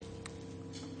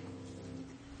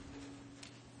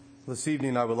This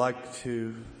evening I would like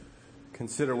to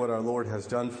consider what our Lord has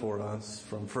done for us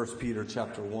from 1 Peter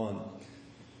chapter 1.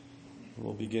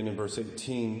 We'll begin in verse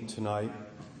 18 tonight.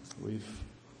 We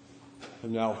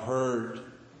have now heard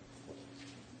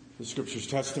the Scripture's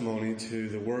testimony to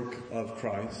the work of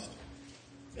Christ,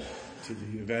 to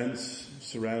the events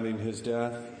surrounding his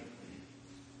death.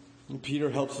 And Peter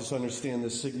helps us understand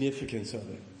the significance of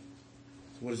it.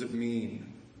 What does it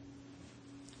mean?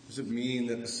 Does it mean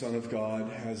that the Son of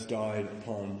God has died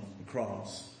upon the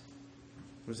cross?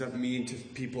 What does that mean to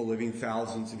people living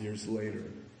thousands of years later?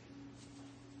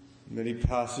 Many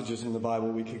passages in the Bible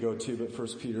we could go to, but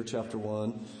 1 Peter chapter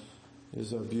 1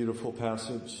 is a beautiful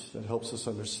passage that helps us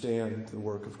understand the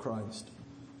work of Christ.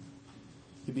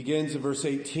 He begins in verse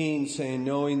 18 saying,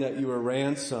 knowing that you were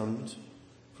ransomed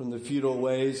from the futile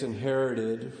ways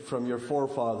inherited from your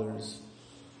forefathers,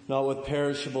 not with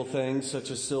perishable things such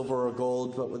as silver or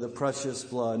gold, but with the precious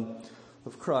blood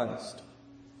of Christ.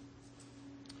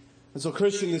 And so,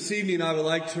 Christian, this evening I would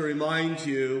like to remind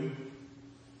you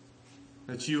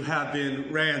that you have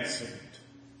been ransomed.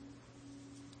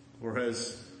 Or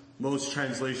as most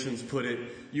translations put it,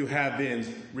 you have been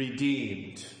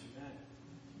redeemed.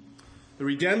 The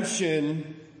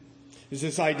redemption is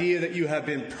this idea that you have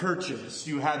been purchased,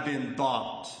 you have been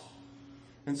bought.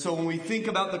 And so when we think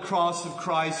about the cross of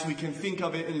Christ, we can think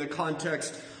of it in the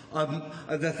context of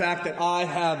the fact that I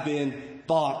have been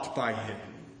bought by him.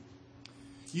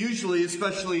 Usually,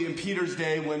 especially in Peter's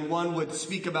day, when one would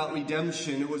speak about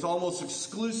redemption, it was almost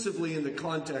exclusively in the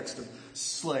context of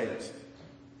slaves.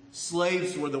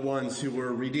 Slaves were the ones who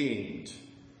were redeemed.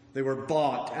 They were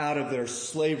bought out of their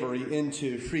slavery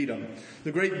into freedom.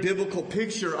 The great biblical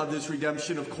picture of this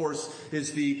redemption, of course,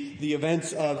 is the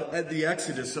events of the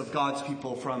exodus of God's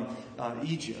people from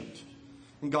Egypt.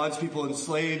 And God's people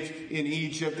enslaved in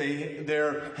Egypt, they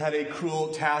there had a cruel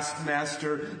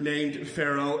taskmaster named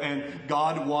Pharaoh, and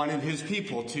God wanted his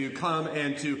people to come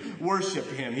and to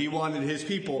worship him. He wanted his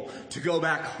people to go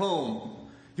back home.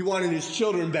 He wanted his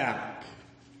children back.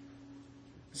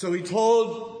 So he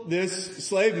told this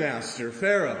slave master,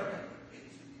 Pharaoh,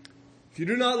 if you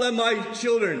do not let my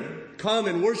children come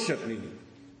and worship me,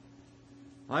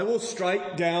 I will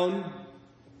strike down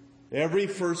every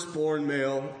firstborn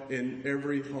male in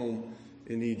every home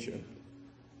in Egypt,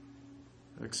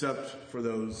 except for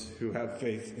those who have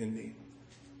faith in me.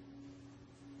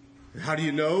 How do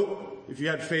you know if you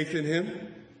had faith in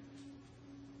him?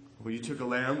 Well, you took a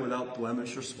lamb without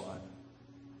blemish or spot.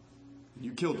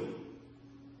 You killed him.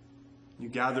 You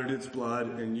gathered its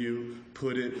blood and you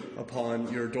put it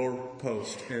upon your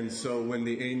doorpost. And so when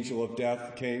the angel of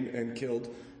death came and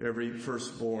killed every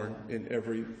firstborn in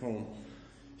every home,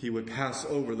 he would pass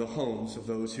over the homes of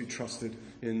those who trusted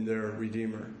in their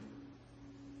Redeemer.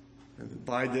 And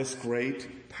by this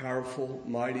great, powerful,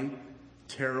 mighty,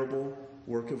 terrible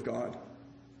work of God,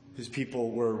 his people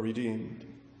were redeemed.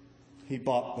 He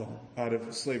bought them out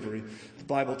of slavery. The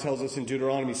Bible tells us in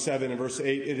Deuteronomy 7 and verse 8,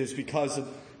 it is because of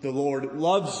the Lord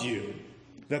loves you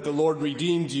that the Lord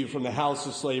redeemed you from the house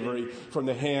of slavery, from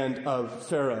the hand of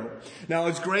Pharaoh. Now,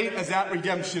 as great as that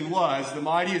redemption was, the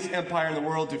mightiest empire in the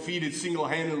world defeated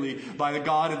single-handedly by the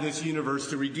God of this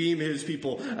universe to redeem his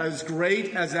people, as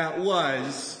great as that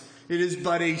was, it is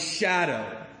but a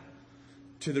shadow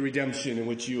to the redemption in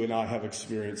which you and I have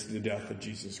experienced the death of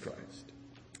Jesus Christ.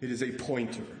 It is a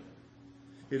pointer.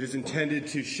 It is intended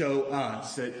to show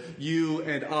us that you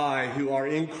and I, who are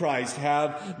in Christ,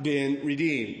 have been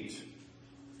redeemed.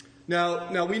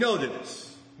 Now we know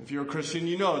this. If you're a Christian,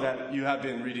 you know that you have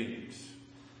been redeemed.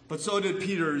 But so did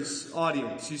Peter's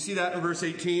audience. You see that in verse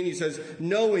 18? He says,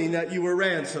 knowing that you were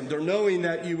ransomed, or knowing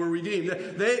that you were redeemed.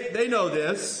 They know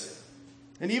this.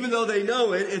 And even though they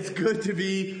know it, it's good to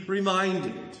be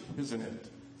reminded, isn't it?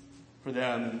 For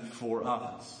them and for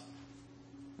us.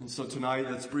 And so tonight,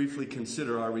 let's briefly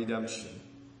consider our redemption.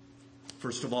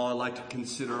 First of all, I'd like to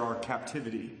consider our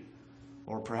captivity,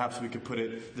 or perhaps we could put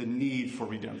it, the need for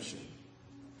redemption.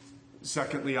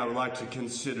 Secondly, I would like to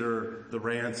consider the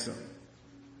ransom,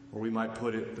 or we might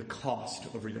put it, the cost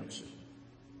of redemption.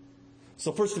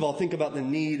 So first of all, think about the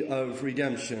need of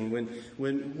redemption.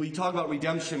 When we talk about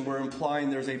redemption, we're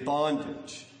implying there's a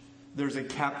bondage, there's a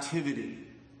captivity.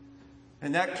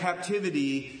 And that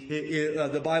captivity,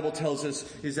 the Bible tells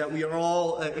us, is that we are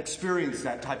all experience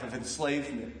that type of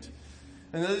enslavement.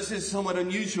 And this is somewhat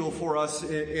unusual for us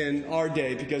in our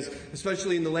day, because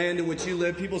especially in the land in which you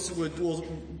live, people will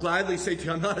gladly say to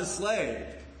you, I'm not a slave.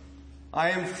 I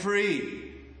am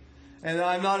free. And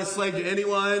I'm not a slave to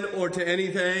anyone or to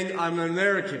anything. I'm an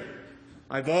American.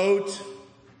 I vote,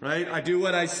 right? I do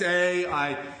what I say.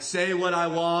 I say what I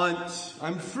want.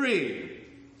 I'm free.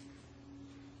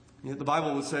 Yet the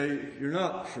Bible would say you're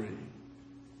not free.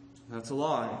 That's a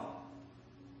lie.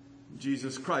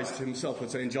 Jesus Christ himself would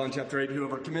say in John chapter 8,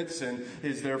 whoever commits sin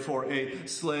is therefore a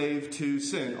slave to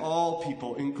sin. All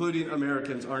people, including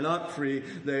Americans, are not free.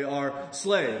 They are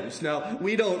slaves. Now,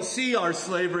 we don't see our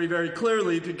slavery very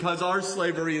clearly because our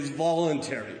slavery is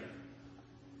voluntary.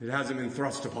 It hasn't been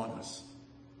thrust upon us.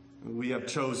 We have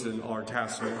chosen our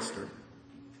taskmaster.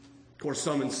 Of course,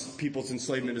 some people's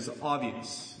enslavement is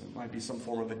obvious. It might be some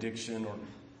form of addiction or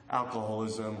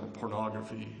alcoholism or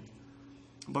pornography.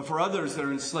 But for others,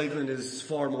 their enslavement is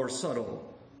far more subtle.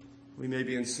 We may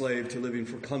be enslaved to living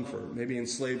for comfort, maybe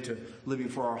enslaved to living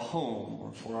for our home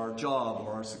or for our job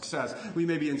or our success. We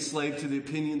may be enslaved to the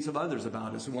opinions of others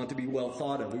about us. We want to be well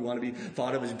thought of. We want to be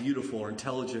thought of as beautiful or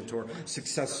intelligent or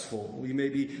successful. We may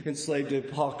be enslaved to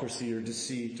hypocrisy or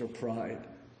deceit or pride.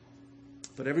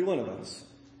 But every one of us,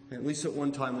 at least at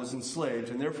one time, was enslaved,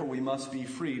 and therefore we must be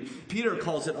freed. Peter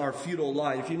calls it our feudal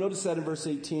life. You notice that in verse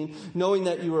 18? Knowing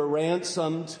that you were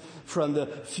ransomed from the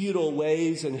feudal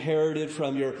ways inherited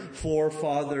from your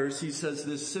forefathers. He says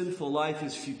this sinful life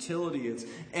is futility, it's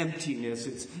emptiness,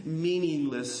 it's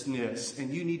meaninglessness,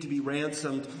 and you need to be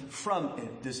ransomed from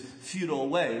it, this feudal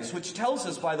ways. Which tells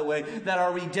us, by the way, that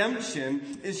our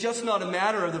redemption is just not a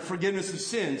matter of the forgiveness of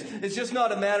sins. It's just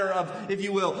not a matter of, if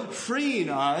you will, freeing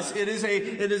us. It is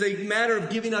a matter of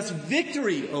giving us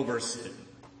victory over sin.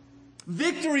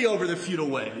 Victory over the feudal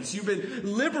ways. You've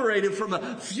been liberated from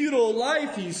a feudal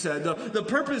life, he said. The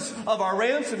purpose of our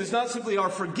ransom is not simply our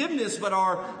forgiveness, but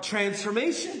our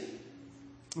transformation.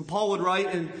 And Paul would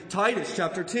write in Titus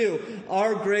chapter 2,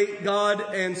 our great God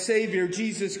and Savior,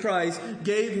 Jesus Christ,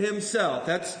 gave himself.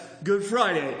 That's Good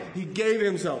Friday. He gave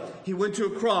himself. He went to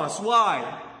a cross.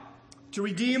 Why? To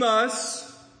redeem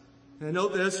us. And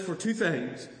note this, for two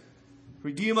things.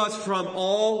 Redeem us from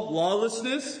all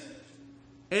lawlessness,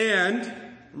 and,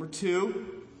 number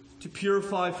two, to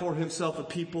purify for himself a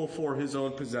people for his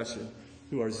own possession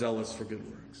who are zealous for good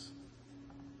works.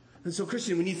 And so,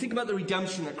 Christian, when you think about the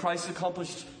redemption that Christ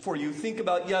accomplished for you, think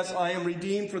about, yes, I am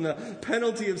redeemed from the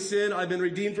penalty of sin. I've been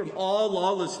redeemed from all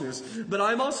lawlessness. But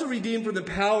I'm also redeemed from the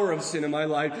power of sin in my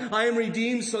life. I am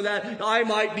redeemed so that I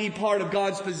might be part of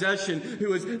God's possession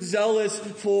who is zealous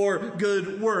for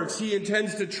good works. He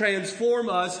intends to transform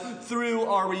us through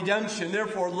our redemption.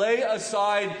 Therefore, lay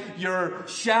aside your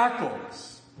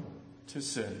shackles to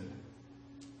sin.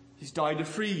 He's died to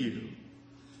free you.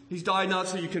 He's died not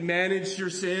so you can manage your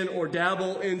sin or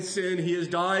dabble in sin. He has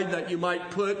died that you might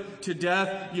put to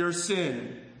death your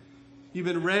sin. You've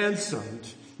been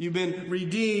ransomed. You've been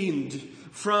redeemed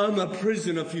from a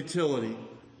prison of futility.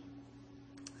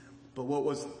 But what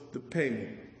was the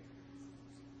payment?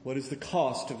 What is the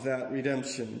cost of that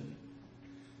redemption?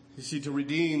 You see, to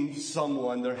redeem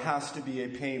someone, there has to be a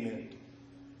payment.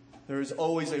 There is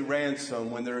always a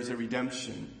ransom when there is a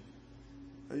redemption.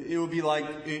 It would be like,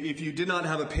 if you did not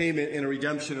have a payment in a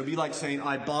redemption, it would be like saying,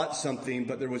 I bought something,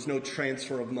 but there was no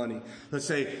transfer of money. Let's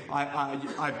say,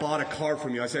 I bought a car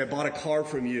from you. I say, I bought a car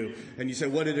from you. And you say,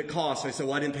 what did it cost? I say,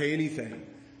 well, I didn't pay anything.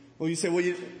 Well, you say, well,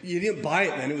 you didn't buy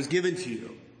it then. It was given to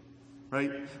you.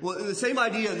 Right? Well, the same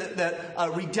idea that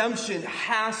redemption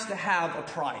has to have a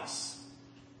price.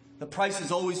 The price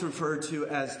is always referred to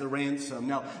as the ransom.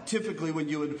 Now, typically when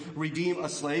you would redeem a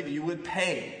slave, you would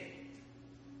pay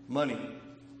money.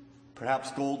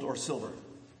 Perhaps gold or silver.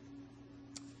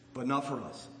 But not for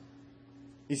us.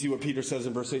 You see what Peter says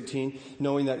in verse 18?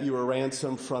 Knowing that you were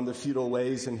ransomed from the feudal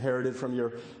ways inherited from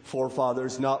your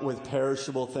forefathers, not with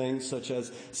perishable things such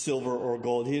as silver or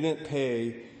gold. He didn't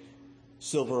pay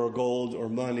silver or gold or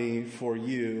money for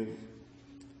you.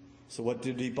 So what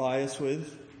did he buy us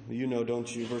with? You know,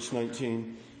 don't you? Verse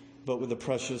 19. But with the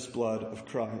precious blood of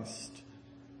Christ.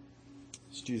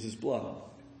 It's Jesus' blood.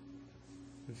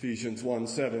 Ephesians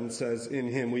 1:7 says, in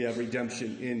him we have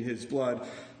redemption in his blood.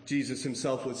 Jesus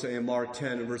himself would say in Mark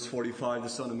 10 and verse 45, the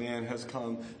Son of Man has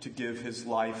come to give his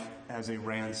life as a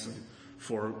ransom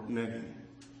for many.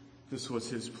 This was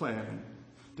his plan,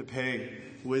 to pay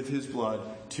with his blood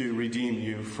to redeem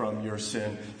you from your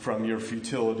sin, from your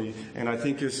futility. And I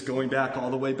think it's going back all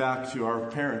the way back to our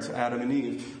parents, Adam and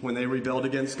Eve, when they rebelled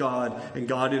against God, and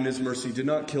God in his mercy did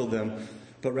not kill them,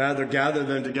 but rather gathered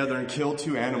them together and killed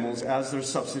two animals as their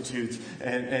substitutes,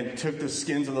 and took the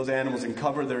skins of those animals and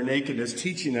covered their nakedness,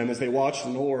 teaching them as they watched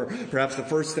in horror. Perhaps the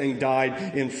first thing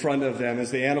died in front of them as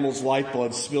the animal's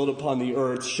lifeblood spilled upon the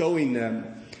earth, showing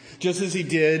them, just as he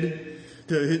did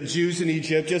the Jews in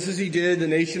Egypt, just as he did the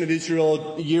nation of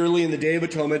Israel yearly in the Day of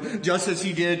Atonement, just as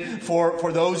he did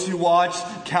for those who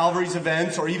watched Calvary's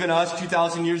events, or even us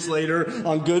 2,000 years later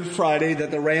on Good Friday, that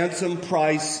the ransom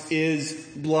price is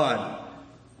blood.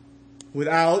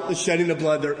 Without the shedding of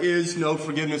blood, there is no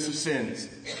forgiveness of sins.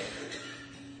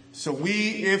 So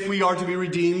if we are to be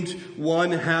redeemed,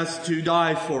 one has to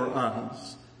die for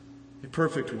us. A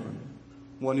perfect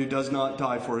one who does not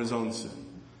die for his own sin.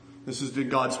 This has been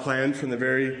God's plan from the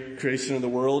very creation of the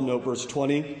world. Note verse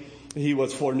 20. He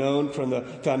was foreknown from the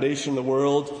foundation of the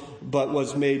world, but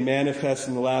was made manifest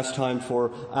in the last time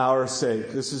for our sake.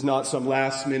 This is not some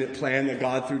last minute plan that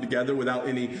God threw together without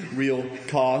any real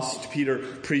cost. Peter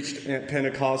preached at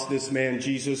Pentecost. This man,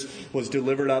 Jesus, was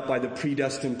delivered up by the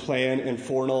predestined plan and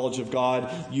foreknowledge of God.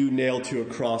 You nailed to a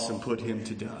cross and put him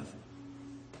to death.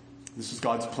 This is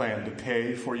God's plan to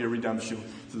pay for your redemption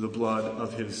through the blood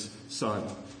of his Son.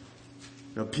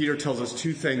 Now, Peter tells us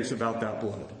two things about that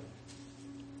blood.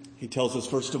 He tells us,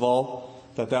 first of all,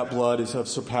 that blood is of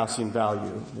surpassing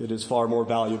value. It is far more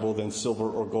valuable than silver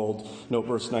or gold. Note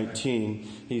verse 19.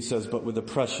 He says, but with the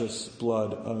precious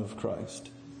blood of Christ.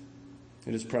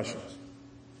 It is precious.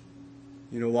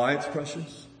 You know why it's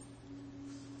precious?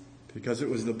 Because it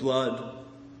was the blood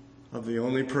of the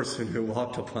only person who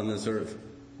walked upon this earth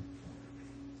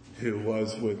who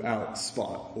was without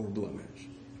spot or blemish.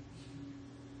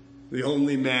 The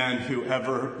only man who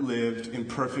ever lived in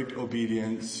perfect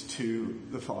obedience to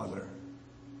the Father.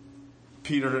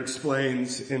 Peter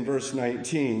explains in verse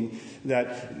 19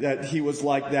 that he was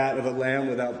like that of a lamb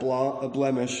without a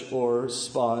blemish or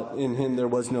spot. In him there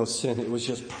was no sin. It was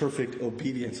just perfect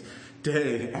obedience.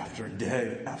 Day after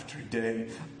day after day.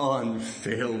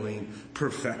 Unfailing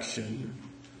perfection.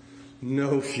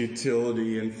 No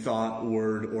futility in thought,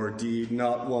 word, or deed.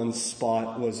 Not one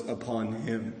spot was upon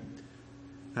him.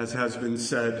 As has been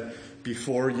said,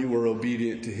 before you were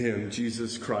obedient to him,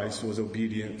 Jesus Christ was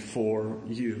obedient for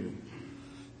you.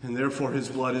 And therefore his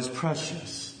blood is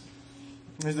precious.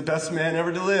 He's the best man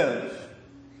ever to live.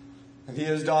 And he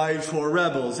has died for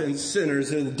rebels and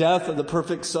sinners. In the death of the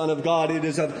perfect Son of God, it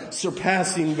is of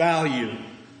surpassing value.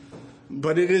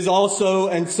 But it is also,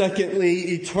 and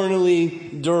secondly, eternally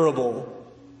durable.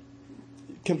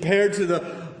 Compared to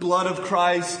the blood of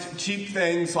Christ, cheap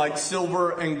things like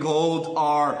silver and gold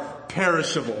are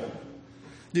perishable.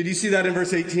 Did you see that in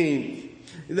verse 18?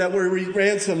 That we're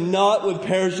ransomed not with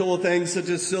perishable things such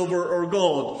as silver or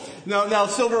gold. Now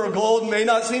silver or gold may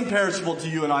not seem perishable to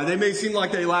you and I. They may seem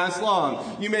like they last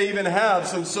long. You may even have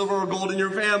some silver or gold in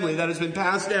your family that has been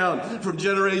passed down from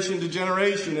generation to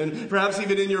generation, and perhaps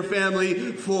even in your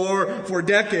family for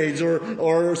decades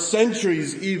or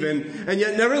centuries even. And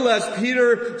yet nevertheless,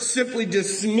 Peter simply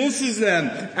dismisses them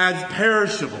as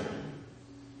perishable.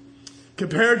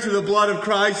 Compared to the blood of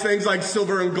Christ, things like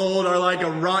silver and gold are like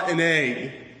a rotten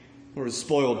egg or a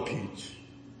spoiled peach.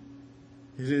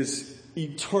 It is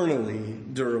eternally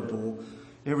durable.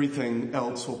 Everything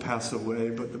else will pass away,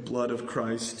 but the blood of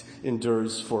Christ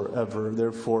endures forever.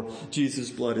 Therefore, Jesus'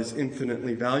 blood is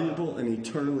infinitely valuable and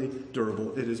eternally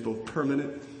durable. It is both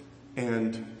permanent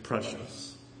and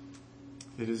precious.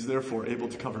 It is therefore able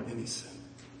to cover any sin.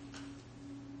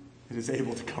 It is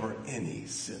able to cover any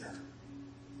sinner.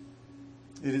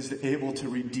 It is able to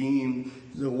redeem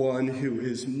the one who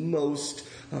is most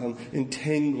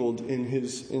entangled in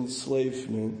his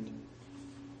enslavement.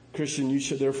 Christian, you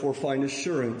should therefore find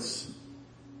assurance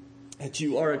that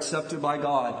you are accepted by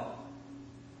God.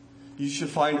 You should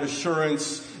find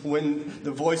assurance when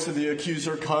the voice of the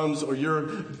accuser comes or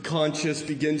your conscience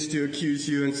begins to accuse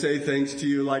you and say things to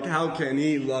you like, how can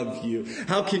he love you?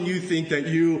 How can you think that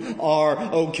you are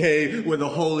okay with a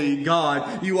holy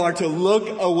God? You are to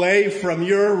look away from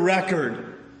your record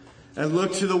and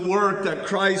look to the work that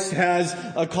Christ has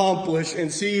accomplished and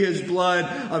see his blood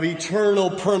of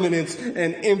eternal permanence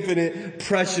and infinite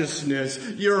preciousness.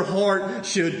 Your heart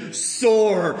should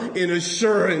soar in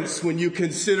assurance when you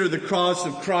consider the cross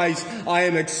of Christ. I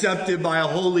am accepted by a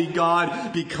holy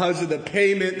God because of the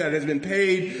payment that has been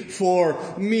paid for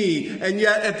me. And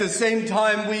yet at the same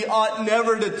time, we ought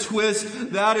never to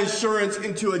twist that assurance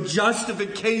into a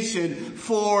justification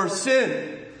for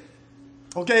sin.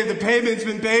 Okay, if the payment's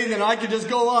been paid, then I can just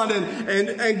go on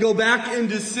and go back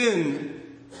into sin.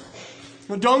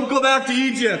 Now, don't go back to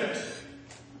Egypt.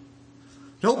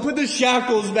 Don't put the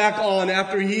shackles back on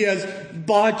after he has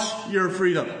bought your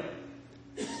freedom.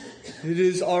 It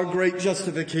is our great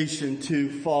justification to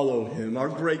follow him, our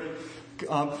great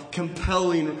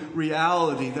compelling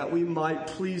reality that we might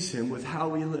please him with how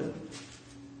we live.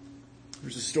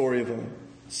 There's a story of a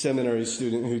seminary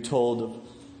student who told of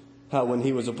how when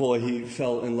he was a boy, he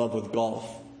fell in love with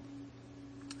golf.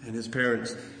 And his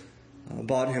parents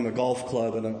bought him a golf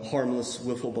club and a harmless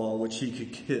wiffle ball, which he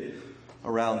could hit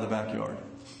around the backyard.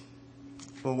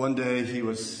 Well, one day he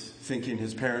was thinking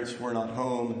his parents were not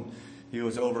home, and He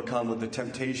was overcome with the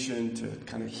temptation to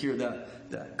kind of hear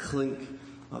that clink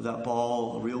of that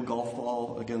ball, a real golf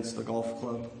ball, against the golf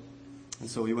club. And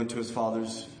so he went to his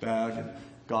father's bag and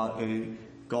got a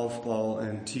golf ball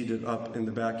and teed it up in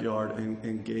the backyard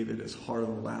and gave it as hard of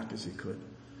a whack as he could.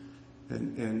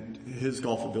 And his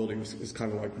golf ability is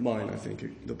kind of like mine, I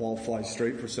think. The ball flies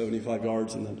straight for 75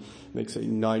 yards and then makes a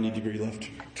 90-degree left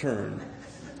turn.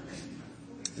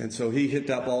 And so he hit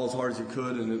that ball as hard as he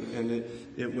could, and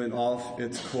it went off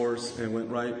its course and went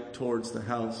right towards the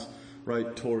house,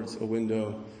 right towards a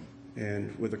window,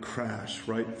 and with a crash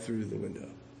right through the window.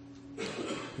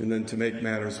 And then to make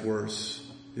matters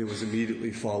worse, it was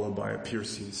immediately followed by a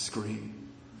piercing scream.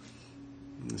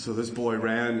 And so this boy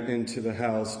ran into the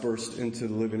house, burst into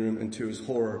the living room, and to his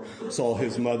horror saw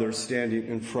his mother standing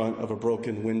in front of a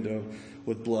broken window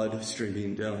with blood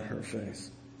streaming down her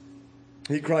face.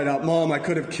 He cried out, "Mom, I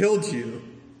could have killed you."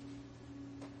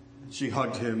 She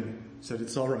hugged him, said,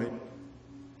 "It's all right.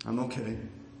 I'm okay."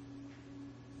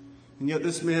 And yet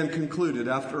this man concluded,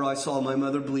 after I saw my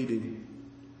mother bleeding,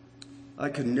 I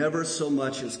could never so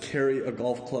much as carry a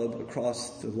golf club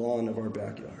across the lawn of our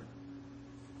backyard.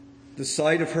 The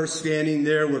sight of her standing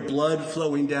there with blood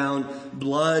flowing down,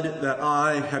 blood that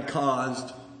I had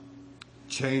caused,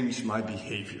 changed my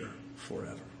behavior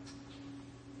forever.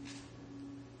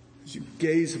 As you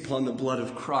gaze upon the blood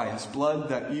of Christ, blood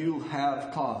that you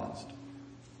have caused,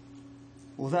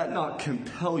 will that not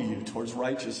compel you towards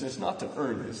righteousness, not to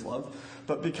earn his love,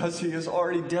 but because he has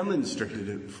already demonstrated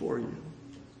it for you?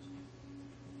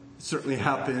 It certainly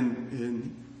happened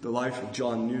in the life of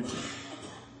John Newton,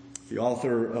 the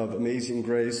author of Amazing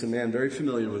Grace, a man very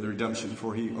familiar with redemption,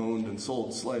 for he owned and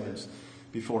sold slaves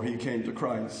before he came to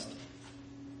Christ.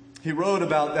 He wrote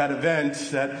about that event,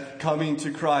 that coming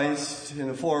to Christ, in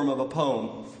the form of a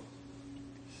poem.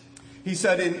 He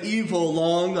said, "In evil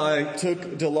long I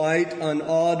took delight,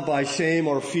 unawed by shame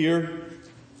or fear,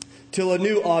 till a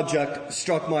new object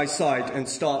struck my sight and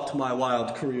stopped my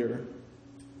wild career.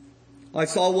 I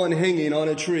saw one hanging on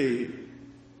a tree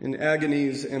in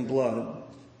agonies and blood,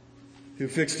 who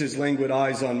fixed his languid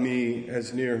eyes on me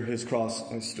as near his cross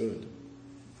I stood.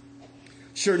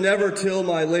 Sure, never till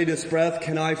my latest breath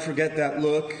can I forget that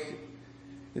look.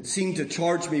 It seemed to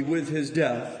charge me with his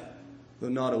death, though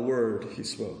not a word he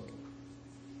spoke.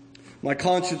 My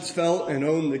conscience felt and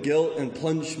owned the guilt and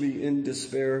plunged me in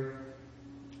despair.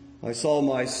 I saw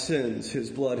my sins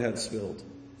his blood had spilled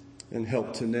and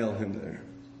helped to nail him there.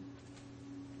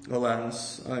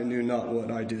 Alas, I knew not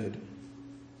what I did,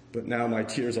 but now my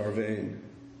tears are vain.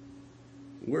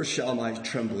 Where shall my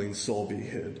trembling soul be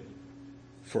hid?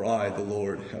 For I, the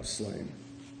Lord, have slain."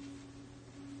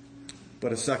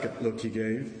 But a second look he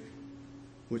gave,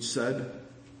 which said,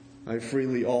 "I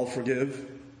freely all forgive.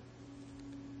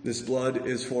 This blood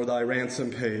is for thy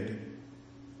ransom paid.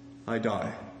 I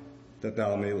die, that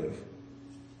thou may live."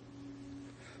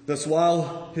 Thus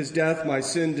while his death my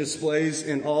sin displays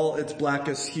in all its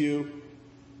blackest hue,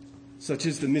 such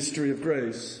is the mystery of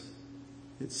grace,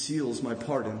 it seals my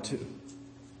pardon too.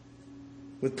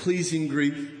 With pleasing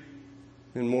grief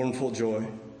and mournful joy,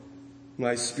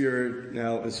 my spirit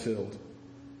now is filled,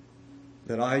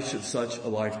 that I should such a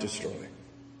life destroy,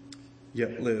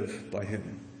 yet live by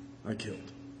him I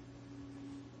killed.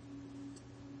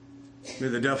 May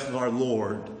the death of our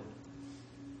Lord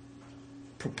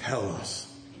propel us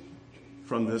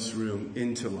from this room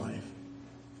into life,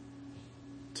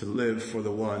 to live for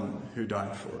the one who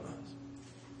died for us.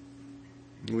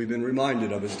 And we've been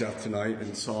reminded of his death tonight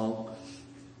in song,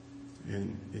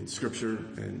 in scripture,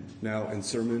 and now in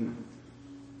sermon.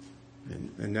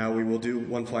 And now we will do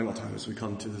one final time as we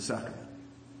come to the sacrament.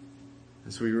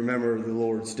 As we remember the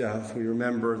Lord's death, we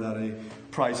remember that a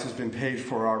price has been paid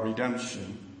for our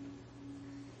redemption.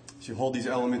 As you hold these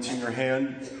elements in your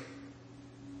hand,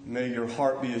 may your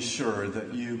heart be assured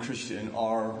that you, Christian,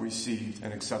 are received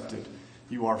and accepted.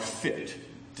 You are fit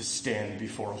to stand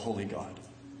before a holy God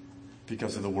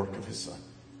because of the work of his Son.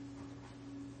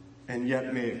 And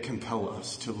yet may it compel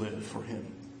us to live for him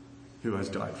who has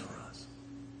died for us.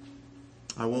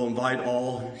 I will invite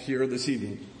all here this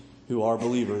evening who are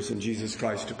believers in Jesus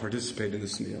Christ to participate in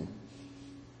this meal.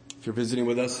 If you're visiting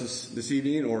with us this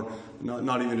evening, or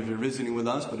not even if you're visiting with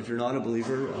us, but if you're not a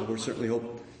believer, we certainly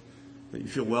hope that you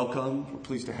feel welcome. We're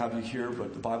pleased to have you here,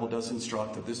 but the Bible does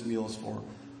instruct that this meal is for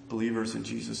believers in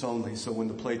Jesus only. So when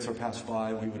the plates are passed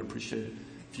by, we would appreciate it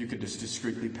if you could just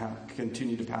discreetly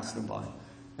continue to pass them by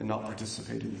and not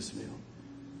participate in this meal.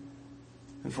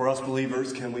 And for us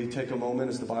believers, can we take a moment,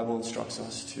 as the Bible instructs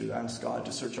us, to ask God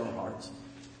to search our hearts,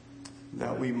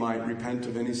 that we might repent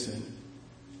of any sin,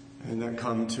 and then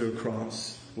come to a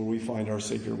cross where we find our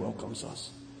Savior welcomes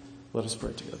us. Let us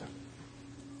pray together.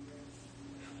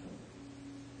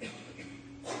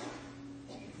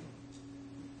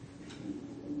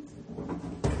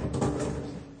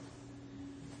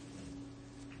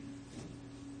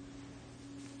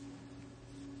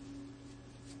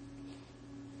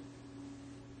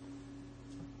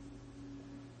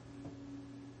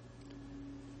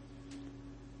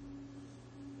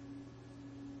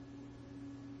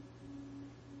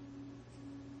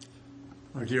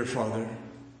 Our dear Father,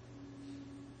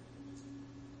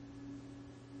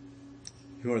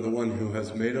 you are the one who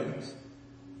has made us.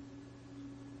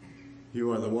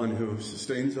 You are the one who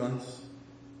sustains us.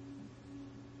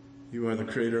 You are the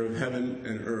creator of heaven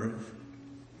and earth.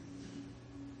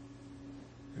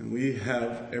 And we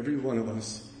have, every one of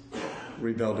us,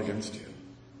 rebelled against you.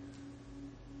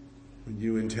 When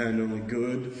you intend only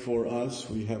good for us,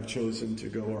 we have chosen to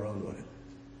go our own way.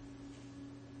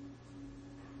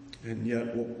 And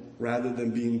yet, rather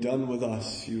than being done with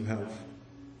us, you have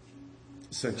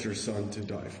sent your Son to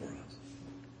die for us.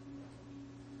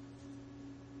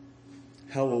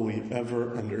 How will we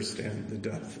ever understand the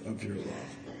depth of your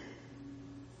love?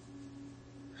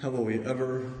 How will we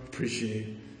ever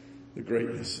appreciate the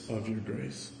greatness of your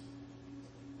grace?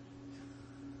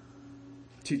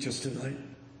 Teach us tonight.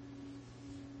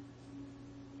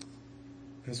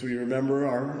 As we remember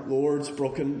our Lord's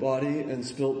broken body and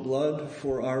spilt blood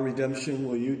for our redemption,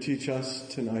 will you teach us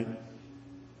tonight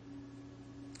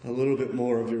a little bit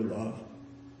more of your love,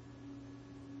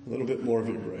 a little bit more of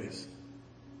your grace,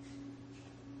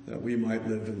 that we might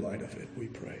live in light of it, we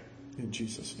pray. In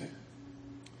Jesus' name,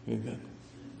 amen.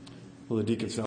 Well, the deacons now